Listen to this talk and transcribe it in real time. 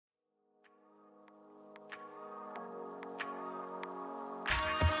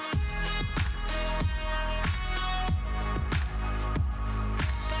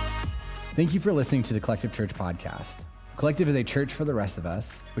Thank you for listening to the Collective Church podcast. Collective is a church for the rest of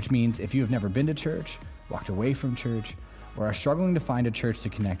us, which means if you have never been to church, walked away from church, or are struggling to find a church to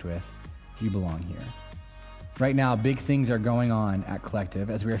connect with, you belong here. Right now, big things are going on at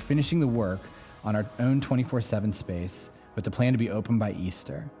Collective as we are finishing the work on our own 24/7 space with the plan to be open by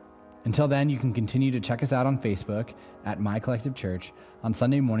Easter. Until then, you can continue to check us out on Facebook at My Collective Church on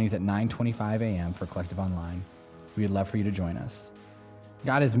Sunday mornings at 9:25 a.m. for Collective Online. We would love for you to join us.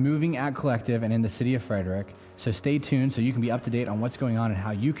 God is moving at Collective and in the city of Frederick, so stay tuned so you can be up to date on what's going on and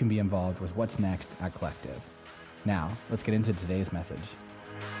how you can be involved with what's next at Collective. Now, let's get into today's message.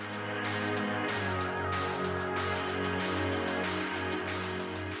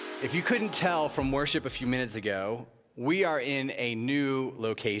 If you couldn't tell from worship a few minutes ago, we are in a new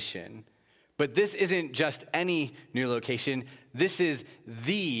location. But this isn't just any new location. This is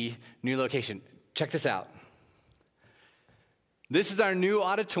the new location. Check this out. This is our new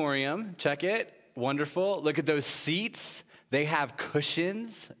auditorium. Check it. Wonderful. Look at those seats. They have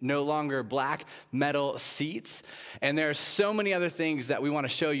cushions, no longer black metal seats. And there are so many other things that we want to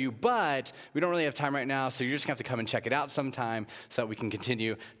show you, but we don't really have time right now, so you're just going to have to come and check it out sometime so that we can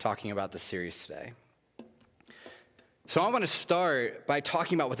continue talking about the series today. So I want to start by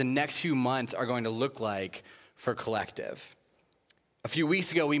talking about what the next few months are going to look like for Collective. A few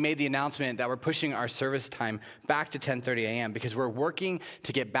weeks ago, we made the announcement that we're pushing our service time back to 10:30 a.m. because we're working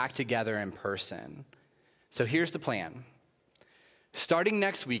to get back together in person. So here's the plan. Starting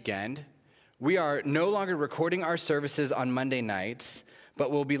next weekend, we are no longer recording our services on Monday nights,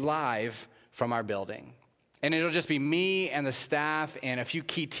 but we'll be live from our building. And it'll just be me and the staff and a few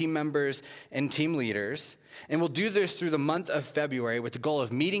key team members and team leaders. And we'll do this through the month of February with the goal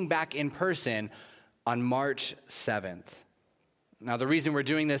of meeting back in person on March 7th. Now, the reason we're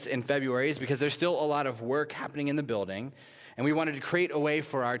doing this in February is because there's still a lot of work happening in the building, and we wanted to create a way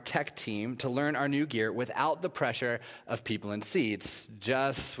for our tech team to learn our new gear without the pressure of people in seats,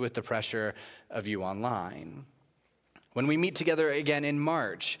 just with the pressure of you online. When we meet together again in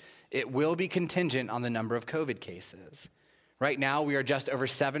March, it will be contingent on the number of COVID cases. Right now, we are just over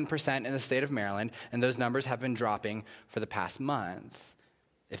 7% in the state of Maryland, and those numbers have been dropping for the past month.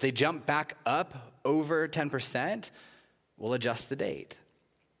 If they jump back up over 10%, we'll adjust the date.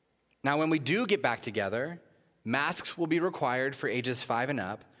 Now, when we do get back together, masks will be required for ages 5 and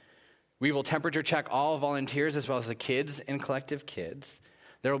up. We will temperature check all volunteers as well as the kids in Collective Kids.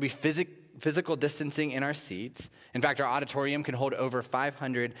 There will be physical distancing in our seats. In fact, our auditorium can hold over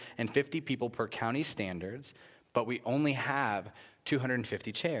 550 people per county standards, but we only have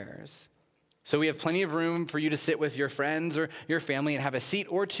 250 chairs. So we have plenty of room for you to sit with your friends or your family and have a seat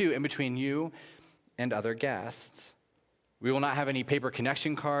or two in between you and other guests. We will not have any paper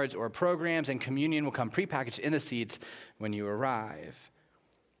connection cards or programs, and communion will come prepackaged in the seats when you arrive.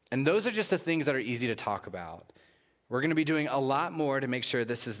 And those are just the things that are easy to talk about. We're going to be doing a lot more to make sure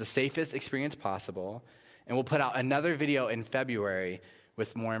this is the safest experience possible, and we'll put out another video in February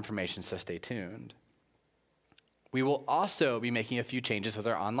with more information, so stay tuned. We will also be making a few changes with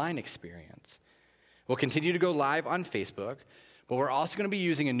our online experience. We'll continue to go live on Facebook, but we're also going to be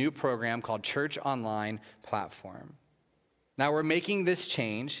using a new program called Church Online Platform. Now, we're making this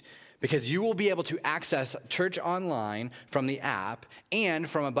change because you will be able to access Church Online from the app and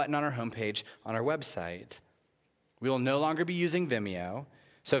from a button on our homepage on our website. We will no longer be using Vimeo,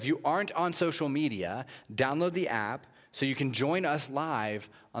 so if you aren't on social media, download the app so you can join us live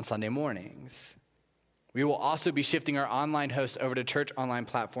on Sunday mornings. We will also be shifting our online host over to Church Online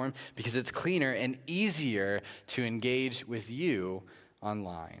Platform because it's cleaner and easier to engage with you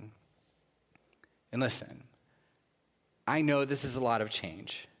online. And listen, I know this is a lot of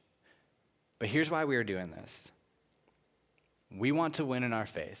change, but here's why we are doing this. We want to win in our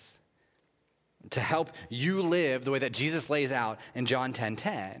faith, to help you live the way that Jesus lays out in John 10:10.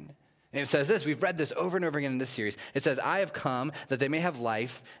 And it says this, we've read this over and over again in this series. It says, I have come that they may have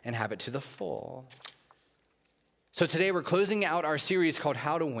life and have it to the full. So today we're closing out our series called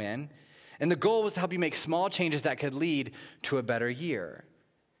How to Win, and the goal was to help you make small changes that could lead to a better year.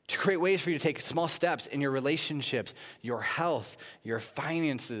 To create ways for you to take small steps in your relationships, your health, your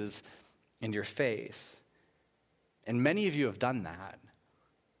finances, and your faith. And many of you have done that.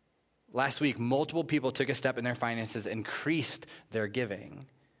 Last week, multiple people took a step in their finances, increased their giving.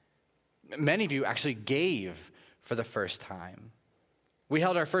 Many of you actually gave for the first time. We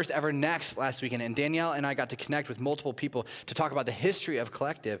held our first ever Next last weekend, and Danielle and I got to connect with multiple people to talk about the history of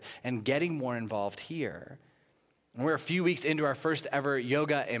Collective and getting more involved here. And we're a few weeks into our first ever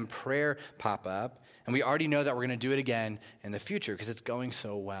yoga and prayer pop-up, and we already know that we're going to do it again in the future because it's going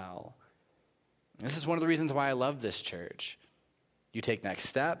so well. This is one of the reasons why I love this church. You take next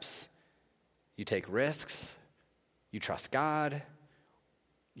steps, you take risks, you trust God,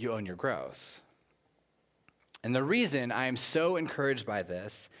 you own your growth. And the reason I am so encouraged by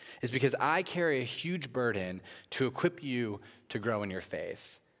this is because I carry a huge burden to equip you to grow in your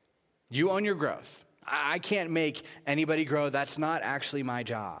faith. You own your growth. I can't make anybody grow. That's not actually my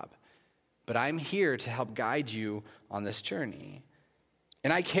job. But I'm here to help guide you on this journey.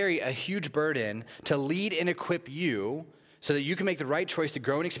 And I carry a huge burden to lead and equip you so that you can make the right choice to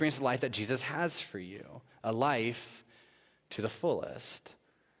grow and experience the life that Jesus has for you, a life to the fullest.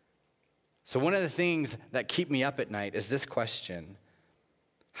 So one of the things that keep me up at night is this question: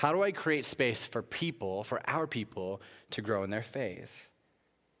 how do I create space for people, for our people, to grow in their faith?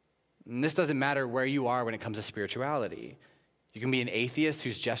 And this doesn't matter where you are when it comes to spirituality. You can be an atheist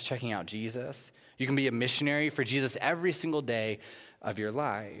who's just checking out Jesus. You can be a missionary for Jesus every single day of your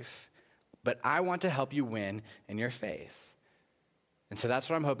life. But I want to help you win in your faith. And so that's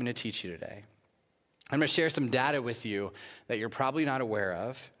what I'm hoping to teach you today. I'm going to share some data with you that you're probably not aware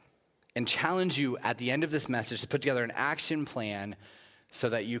of and challenge you at the end of this message to put together an action plan so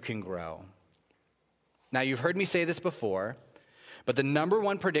that you can grow. Now, you've heard me say this before, but the number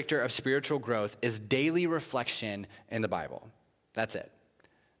one predictor of spiritual growth is daily reflection in the Bible. That's it.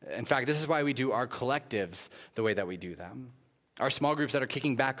 In fact, this is why we do our collectives the way that we do them. Our small groups that are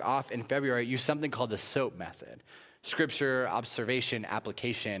kicking back off in February use something called the SOAP method: scripture, observation,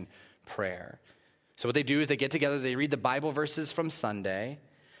 application, prayer. So what they do is they get together, they read the Bible verses from Sunday,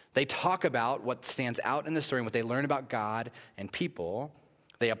 they talk about what stands out in the story and what they learn about God and people,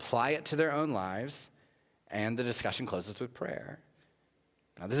 they apply it to their own lives, and the discussion closes with prayer.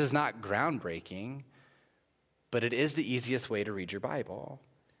 Now, this is not groundbreaking, but it is the easiest way to read your Bible.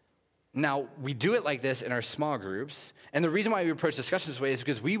 Now, we do it like this in our small groups, and the reason why we approach discussion this way is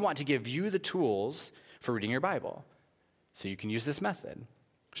because we want to give you the tools for reading your Bible. So you can use this method: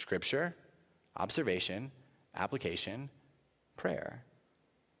 scripture, observation, application, prayer.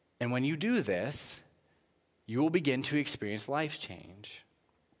 And when you do this, you will begin to experience life change.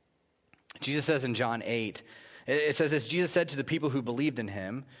 Jesus says in John 8, it says this: Jesus said to the people who believed in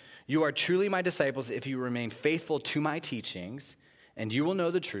him, "You are truly my disciples if you remain faithful to my teachings, and you will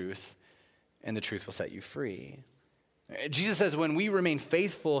know the truth, and the truth will set you free." Jesus says when we remain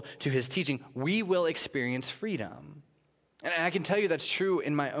faithful to his teaching, we will experience freedom. And I can tell you that's true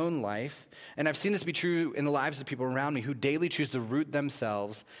in my own life, and I've seen this be true in the lives of people around me who daily choose to root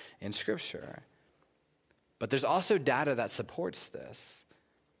themselves in Scripture. But there's also data that supports this.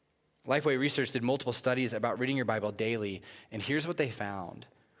 Lifeway Research did multiple studies about reading your Bible daily, and here's what they found.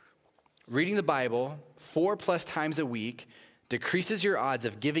 Reading the Bible 4+ times a week decreases your odds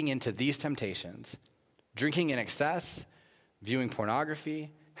of giving in to these temptations: drinking in excess, viewing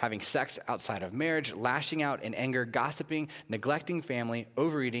pornography, having sex outside of marriage, lashing out in anger, gossiping, neglecting family,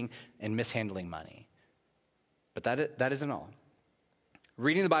 overeating, and mishandling money. But that isn't all.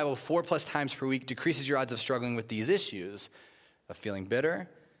 Reading the Bible 4+ times per week decreases your odds of struggling with these issues of feeling bitter,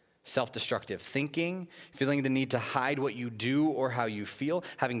 self-destructive thinking, feeling the need to hide what you do or how you feel,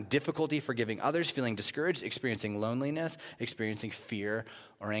 having difficulty forgiving others, feeling discouraged, experiencing loneliness, experiencing fear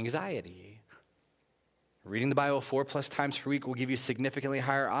or anxiety. Reading the Bible 4+ times per week will give you significantly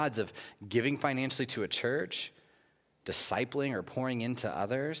higher odds of giving financially to a church, discipling or pouring into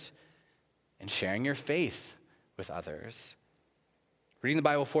others, and sharing your faith with others. Reading the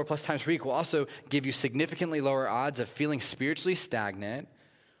Bible 4+ times per week will also give you significantly lower odds of feeling spiritually stagnant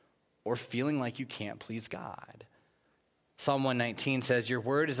or feeling like you can't please God. Psalm 119 says, "Your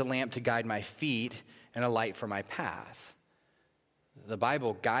word is a lamp to guide my feet and a light for my path." The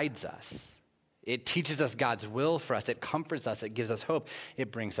Bible guides us. It teaches us God's will for us. It comforts us. It gives us hope.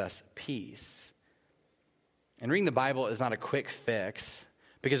 It brings us peace. And reading the Bible is not a quick fix,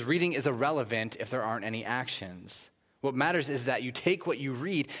 because reading is irrelevant if there aren't any actions. What matters is that you take what you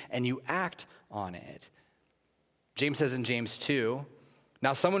read and you act on it. James says in James 2,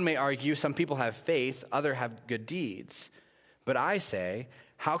 "Now someone may argue, some people have faith, others have good deeds. But I say,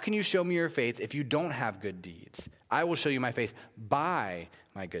 how can you show me your faith if you don't have good deeds? I will show you my faith by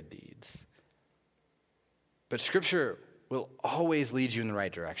my good deeds." But Scripture will always lead you in the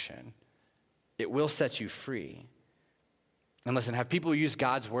right direction. It will set you free. And listen, have people used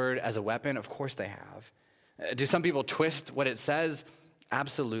God's word as a weapon? Of course they have. Do some people twist what it says?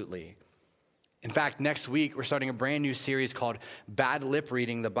 Absolutely. In fact, next week, we're starting a brand new series called Bad Lip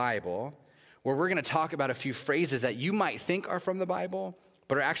Reading the Bible, where we're going to talk about a few phrases that you might think are from the Bible,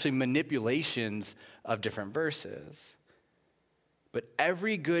 but are actually manipulations of different verses. But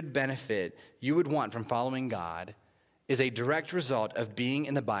every good benefit you would want from following God is a direct result of being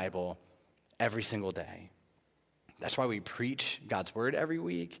in the Bible every single day. That's why we preach God's word every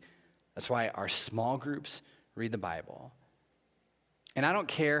week. That's why our small groups read the Bible. And I don't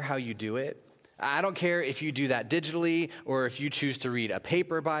care how you do it. I don't care if you do that digitally or if you choose to read a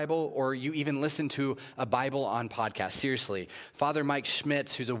paper Bible or you even listen to a Bible on podcast. Seriously, Father Mike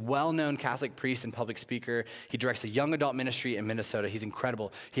Schmitz, who's a well-known Catholic priest and public speaker, he directs a young adult ministry in Minnesota. He's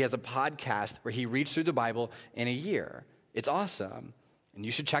incredible. He has a podcast where he reads through the Bible in a year. It's awesome. And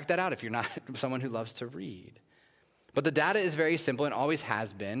you should check that out if you're not someone who loves to read. But the data is very simple and always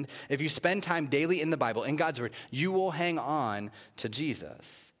has been. If you spend time daily in the Bible, in God's word, you will hang on to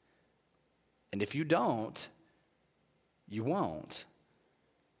Jesus. And if you don't, you won't.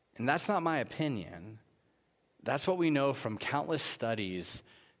 And that's not my opinion. That's what we know from countless studies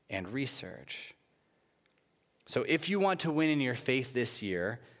and research. So if you want to win in your faith this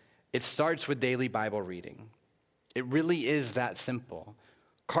year, it starts with daily Bible reading. It really is that simple.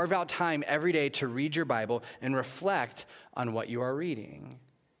 Carve out time every day to read your Bible and reflect on what you are reading.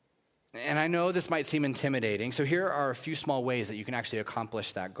 And I know this might seem intimidating, so here are a few small ways that you can actually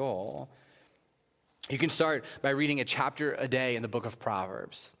accomplish that goal. You can start by reading a chapter a day in the book of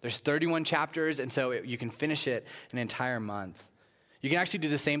Proverbs. There's 31 chapters, and so you can finish it an entire month. You can actually do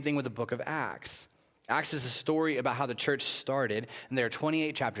the same thing with the book of Acts. Acts is a story about how the church started, and there are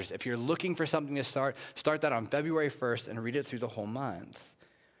 28 chapters. If you're looking for something to start that on February 1st and read it through the whole month.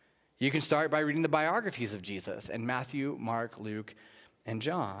 You can start by reading the biographies of Jesus in Matthew, Mark, Luke, and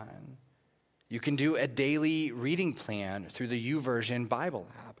John. You can do a daily reading plan through the YouVersion Bible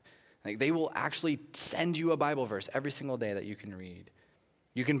app. Like they will actually send you a Bible verse every single day that you can read.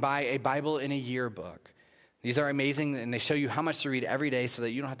 You can buy a Bible in a year book. These are amazing, and they show you how much to read every day so that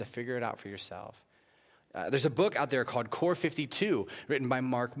you don't have to figure it out for yourself. There's a book out there called Core 52, written by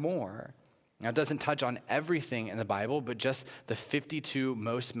Mark Moore. Now, it doesn't touch on everything in the Bible, but just the 52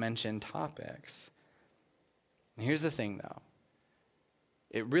 most mentioned topics. And here's the thing, though.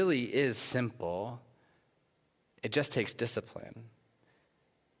 It really is simple. It just takes discipline.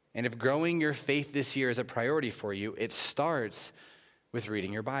 And if growing your faith this year is a priority for you, it starts with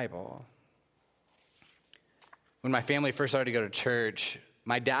reading your Bible. When my family first started to go to church,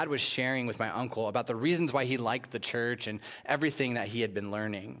 my dad was sharing with my uncle about the reasons why he liked the church and everything that he had been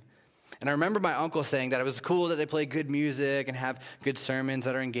learning. And I remember my uncle saying that it was cool that they play good music and have good sermons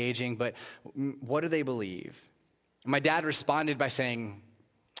that are engaging, but what do they believe? And my dad responded by saying,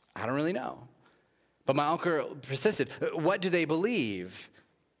 I don't really know. But my uncle persisted, what do they believe?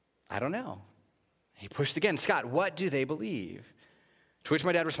 I don't know. He pushed again, Scott, what do they believe? To which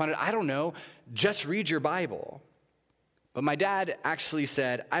my dad responded, I don't know, just read your Bible. But my dad actually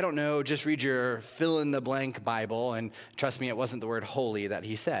said, I don't know, just read your fill-in-the-blank Bible, and trust me, it wasn't the word holy that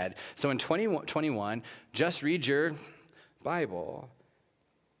he said. So in 2021, just read your Bible.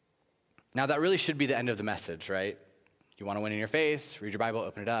 Now, that really should be the end of the message, right? You want to win in your faith, read your Bible,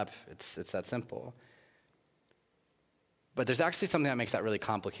 open it up. It's that simple. But there's actually something that makes that really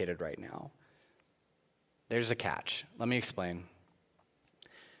complicated right now. There's a catch. Let me explain.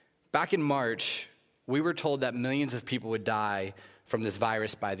 Back in March, we were told that millions of people would die from this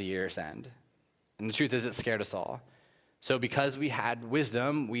virus by the year's end. And the truth is, it scared us all. So because we had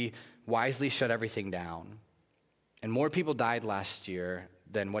wisdom, we wisely shut everything down. And more people died last year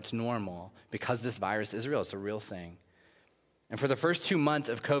than what's normal because this virus is real. It's a real thing. And for the first 2 months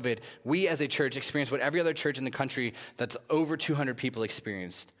of COVID, we as a church experienced what every other church in the country that's over 200 people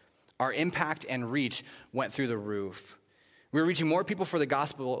experienced. Our impact and reach went through the roof. We were reaching more people for the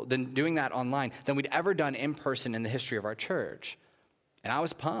gospel than doing that online than we'd ever done in person in the history of our church. And I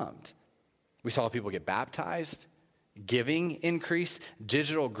was pumped. We saw people get baptized, giving increased,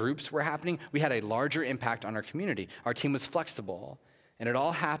 digital groups were happening. We had a larger impact on our community. Our team was flexible, and it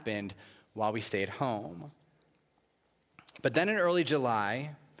all happened while we stayed home. But then in early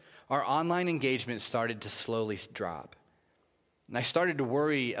July, our online engagement started to slowly drop. And I started to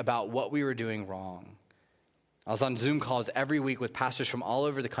worry about what we were doing wrong. I was on Zoom calls every week with pastors from all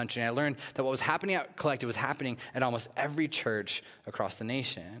over the country, and I learned that what was happening at Collective was happening at almost every church across the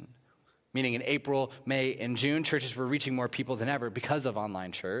nation. Meaning in April, May, and June, churches were reaching more people than ever because of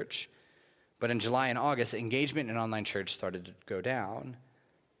online church. But in July and August, engagement in online church started to go down.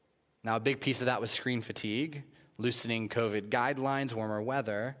 Now, a big piece of that was screen fatigue, loosening COVID guidelines, warmer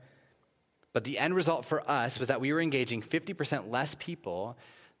weather. But the end result for us was that we were engaging 50% less people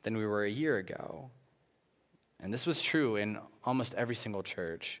than we were a year ago. And this was true in almost every single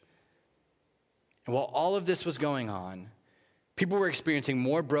church. And while all of this was going on, people were experiencing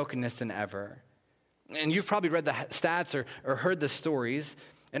more brokenness than ever. And you've probably read the stats or heard the stories.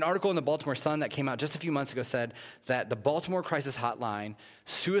 An article in the Baltimore Sun that came out just a few months ago said that the Baltimore Crisis Hotline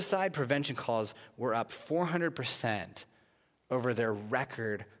suicide prevention calls were up 400% over their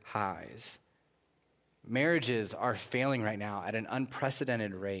record highs. Marriages are failing right now at an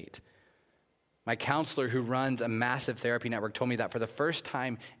unprecedented rate. My counselor, who runs a massive therapy network, told me that for the first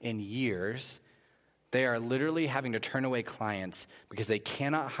time in years, they are literally having to turn away clients because they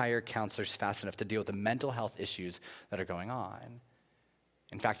cannot hire counselors fast enough to deal with the mental health issues that are going on.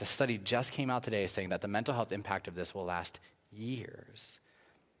 In fact, a study just came out today saying that the mental health impact of this will last years.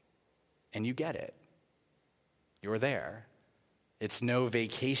 And you get it. You're there. It's no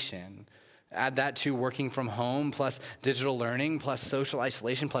vacation. Add that to working from home, plus digital learning, plus social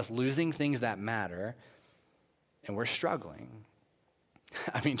isolation, plus losing things that matter, and we're struggling.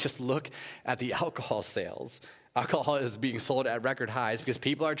 I mean, just look at the alcohol sales. Alcohol is being sold at record highs because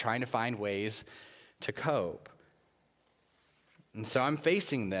people are trying to find ways to cope. And so I'm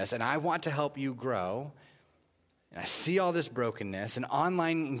facing this, and I want to help you grow. And I see all this brokenness, and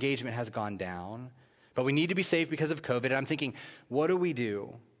online engagement has gone down, but we need to be safe because of COVID. And I'm thinking, what do we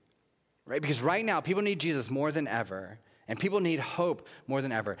do? Right? Because right now, people need Jesus more than ever, and people need hope more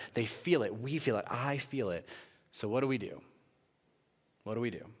than ever. They feel it. We feel it. I feel it. So what do we do? What do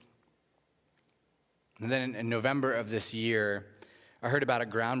we do? And then in November of this year, I heard about a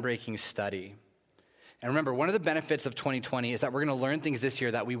groundbreaking study. And remember, one of the benefits of 2020 is that we're going to learn things this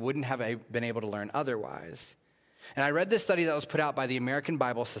year that we wouldn't have been able to learn otherwise. And I read this study that was put out by the American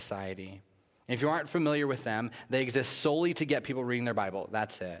Bible Society. And if you aren't familiar with them, they exist solely to get people reading their Bible.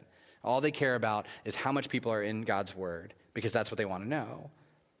 That's it. All they care about is how much people are in God's word, because that's what they want to know.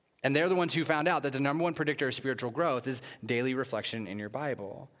 And they're the ones who found out that the number one predictor of spiritual growth is daily reflection in your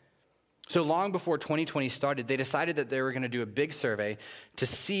Bible. So long before 2020 started, they decided that they were going to do a big survey to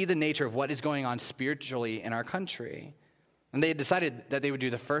see the nature of what is going on spiritually in our country. And they had decided that they would do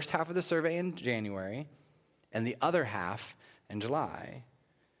the first half of the survey in January and the other half in July.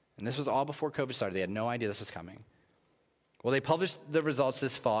 And this was all before COVID started. They had no idea this was coming. Well, they published the results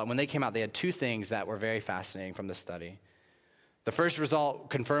this fall, and when they came out, they had two things that were very fascinating from the study. The first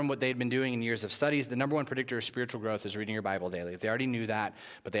result confirmed what they'd been doing in years of studies. The number one predictor of spiritual growth is reading your Bible daily. They already knew that,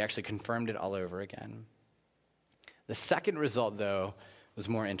 but they actually confirmed it all over again. The second result, though, was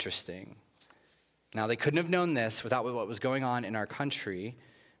more interesting. Now, they couldn't have known this without what was going on in our country,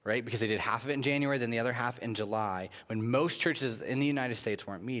 right? Because they did half of it in January, then the other half in July, when most churches in the United States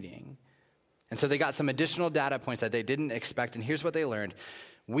weren't meeting. And so they got some additional data points that they didn't expect, and here's what they learned.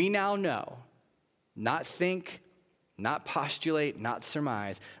 We now know, not think, not postulate, not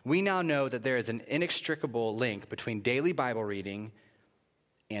surmise, we now know that there is an inextricable link between daily Bible reading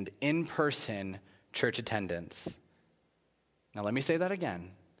and in-person church attendance. Now let me say that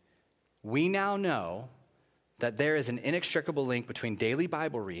again. We now know that there is an inextricable link between daily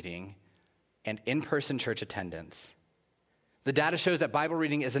Bible reading and in-person church attendance. The data shows that Bible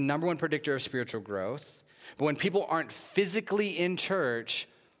reading is the number one predictor of spiritual growth. But when people aren't physically in church,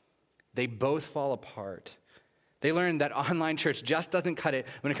 they both fall apart. They learned that online church just doesn't cut it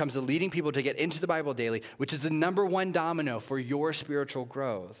when it comes to leading people to get into the Bible daily, which is the number one domino for your spiritual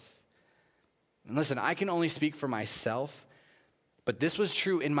growth. And listen, I can only speak for myself, but this was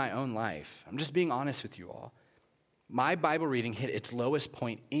true in my own life. I'm just being honest with you all. My Bible reading hit its lowest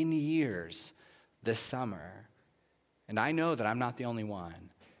point in years this summer. And I know that I'm not the only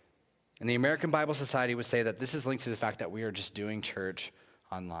one. And the American Bible Society would say that this is linked to the fact that we are just doing church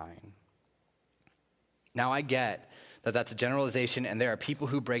online. Now, I get that that's a generalization and there are people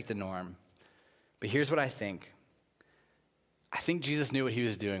who break the norm. But here's what I think. I think Jesus knew what he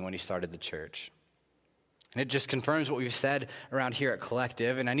was doing when he started the church. And it just confirms what we've said around here at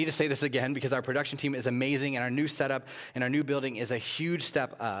Collective. And I need to say this again because our production team is amazing and our new setup and our new building is a huge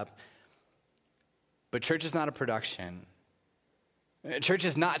step up. But church is not a production. Church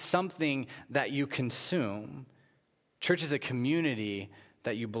is not something that you consume. Church is a community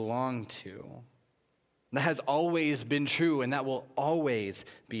that you belong to. That has always been true, and that will always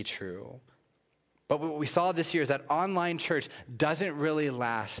be true. But what we saw this year is that online church doesn't really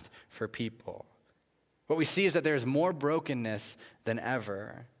last for people. What we see is that there's more brokenness than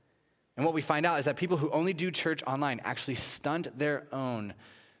ever. And what we find out is that people who only do church online actually stunt their own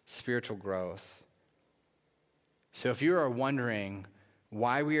spiritual growth. So if you are wondering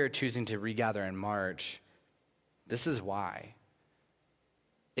why we are choosing to regather in March, this is why.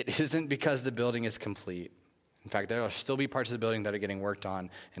 It isn't because the building is complete. In fact, there will still be parts of the building that are getting worked on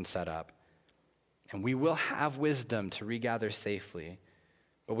and set up. And we will have wisdom to regather safely.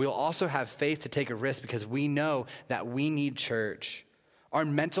 But we'll also have faith to take a risk because we know that we need church. Our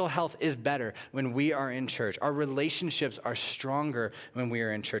mental health is better when we are in church. Our relationships are stronger when we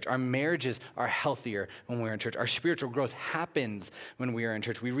are in church. Our marriages are healthier when we're in church. Our spiritual growth happens when we are in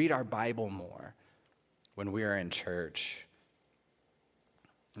church. We read our Bible more when we are in church.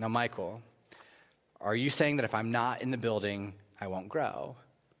 Now, Michael, are you saying that if I'm not in the building, I won't grow?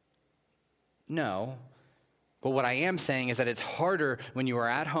 No. But what I am saying is that it's harder when you are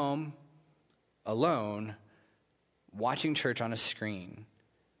at home, alone, watching church on a screen.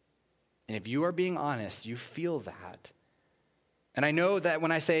 And if you are being honest, you feel that. And I know that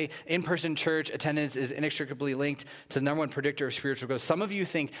when I say in-person church attendance is inextricably linked to the number one predictor of spiritual growth, some of you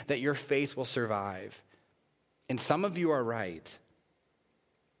think that your faith will survive. And some of you are right.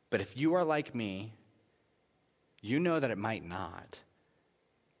 But if you are like me, you know that it might not.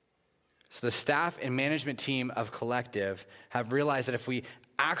 So the staff and management team of Collective have realized that if we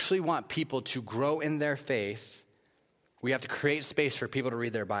actually want people to grow in their faith, we have to create space for people to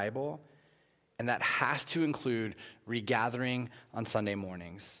read their Bible, and that has to include regathering on Sunday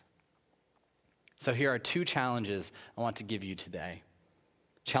mornings. So here are 2 challenges I want to give you today.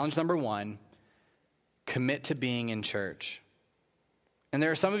 Challenge number 1, commit to being in church. And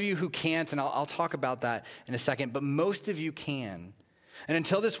there are some of you who can't, and I'll talk about that in a second, but most of you can. And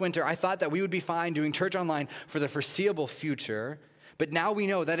until this winter, I thought that we would be fine doing church online for the foreseeable future, but now we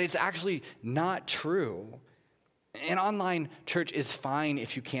know that it's actually not true. An online church is fine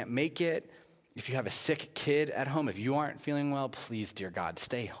if you can't make it, if you have a sick kid at home, if you aren't feeling well, please, dear God,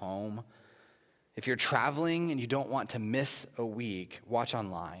 stay home. If you're traveling and you don't want to miss a week, watch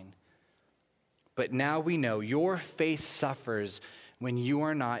online. But now we know your faith suffers when you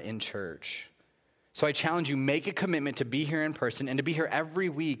are not in church. So I challenge you, make a commitment to be here in person and to be here every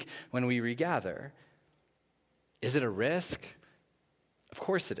week when we regather. Is it a risk? Of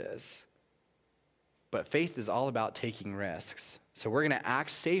course it is. But faith is all about taking risks. So we're going to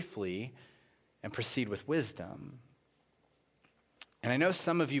act safely and proceed with wisdom. And I know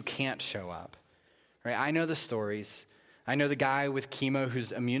some of you can't show up, right? I know the stories. I know the guy with chemo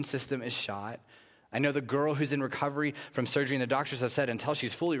whose immune system is shot. I know the girl who's in recovery from surgery, and the doctors have said until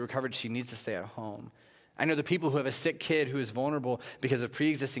she's fully recovered, she needs to stay at home. I know the people who have a sick kid who is vulnerable because of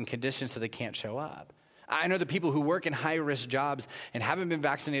pre-existing conditions so they can't show up. I know the people who work in high-risk jobs and haven't been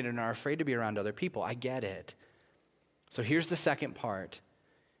vaccinated and are afraid to be around other people. I get it. So here's the second part.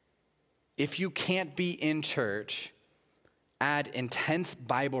 If you can't be in church, add intense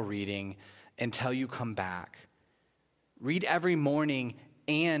Bible reading until you come back. Read every morning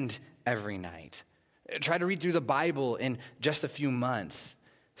and every night. Try to read through the Bible in just a few months.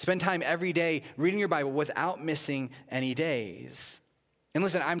 Spend time every day reading your Bible without missing any days. And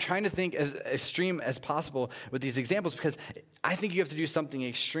listen, I'm trying to think as extreme as possible with these examples because I think you have to do something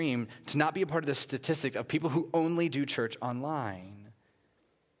extreme to not be a part of the statistic of people who only do church online.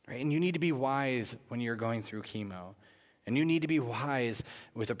 Right? And you need to be wise when you're going through chemo. And you need to be wise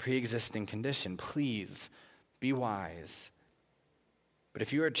with a pre-existing condition. Please be wise. But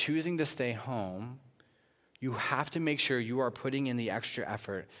if you are choosing to stay home, you have to make sure you are putting in the extra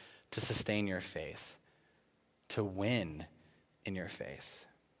effort to sustain your faith, to win in your faith.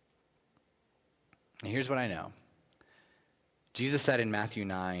 And here's what I know. Jesus said in Matthew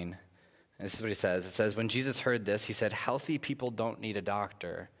 9, and this is what he says. It says, when Jesus heard this, he said, healthy people don't need a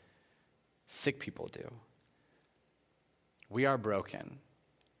doctor. Sick people do. We are broken.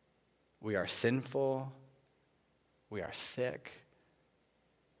 We are sinful. We are sick.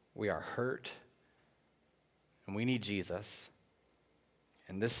 We are hurt. And we need Jesus.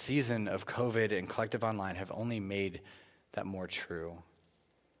 And this season of COVID and Collective Online have only made that more true.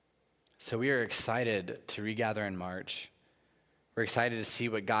 So we are excited to regather in March. We're excited to see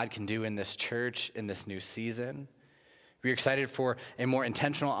what God can do in this church in this new season. We're excited for a more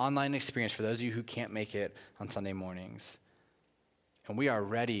intentional online experience for those of you who can't make it on Sunday mornings. And we are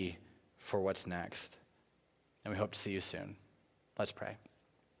ready for what's next. And we hope to see you soon. Let's pray.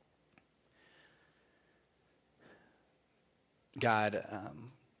 God,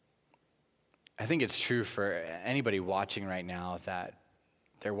 I think it's true for anybody watching right now that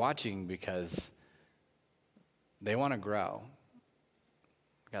they're watching because they want to grow.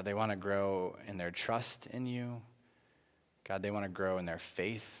 God, they want to grow in their trust in you. God, they want to grow in their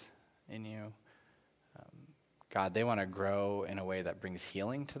faith in you. God, they want to grow in a way that brings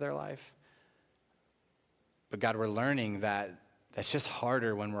healing to their life. But God, we're learning that that's just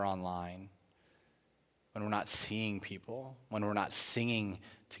harder when we're online, when we're not seeing people, when we're not singing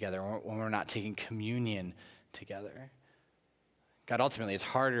together, when we're not taking communion together. God, ultimately, it's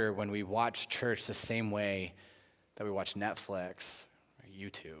harder when we watch church the same way that we watch Netflix or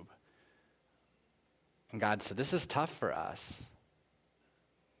YouTube. And God said, this is tough for us.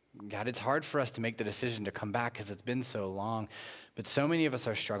 God, it's hard for us to make the decision to come back because it's been so long. But so many of us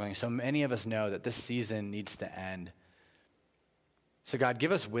are struggling. So many of us know that this season needs to end. So God,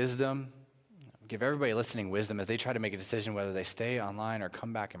 give us wisdom. Give everybody listening wisdom as they try to make a decision whether they stay online or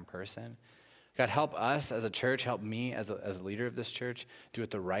come back in person. God, help us as a church, help me as a leader of this church, do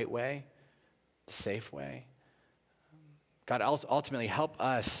it the right way, the safe way. God, ultimately help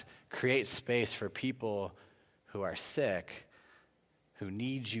us create space for people who are sick, who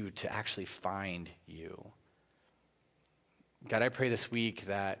need you to actually find you. God, I pray this week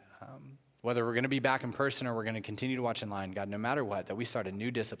that whether we're going to be back in person or we're going to continue to watch online, God, no matter what, that we start a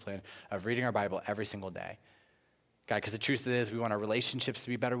new discipline of reading our Bible every single day. God, because the truth is we want our relationships to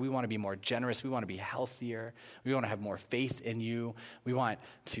be better. We want to be more generous. We want to be healthier. We want to have more faith in you. We want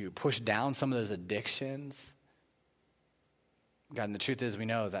to push down some of those addictions. God, and the truth is we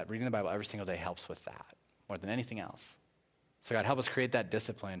know that reading the Bible every single day helps with that more than anything else. So God, help us create that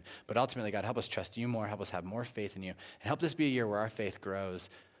discipline. But ultimately, God, help us trust you more. Help us have more faith in you. And help this be a year where our faith grows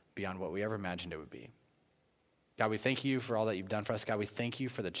beyond what we ever imagined it would be. God, we thank you for all that you've done for us. God, we thank you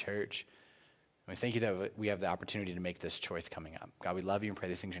for the church. And we thank you that we have the opportunity to make this choice coming up. God, we love you and pray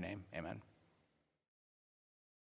these things in your name. Amen.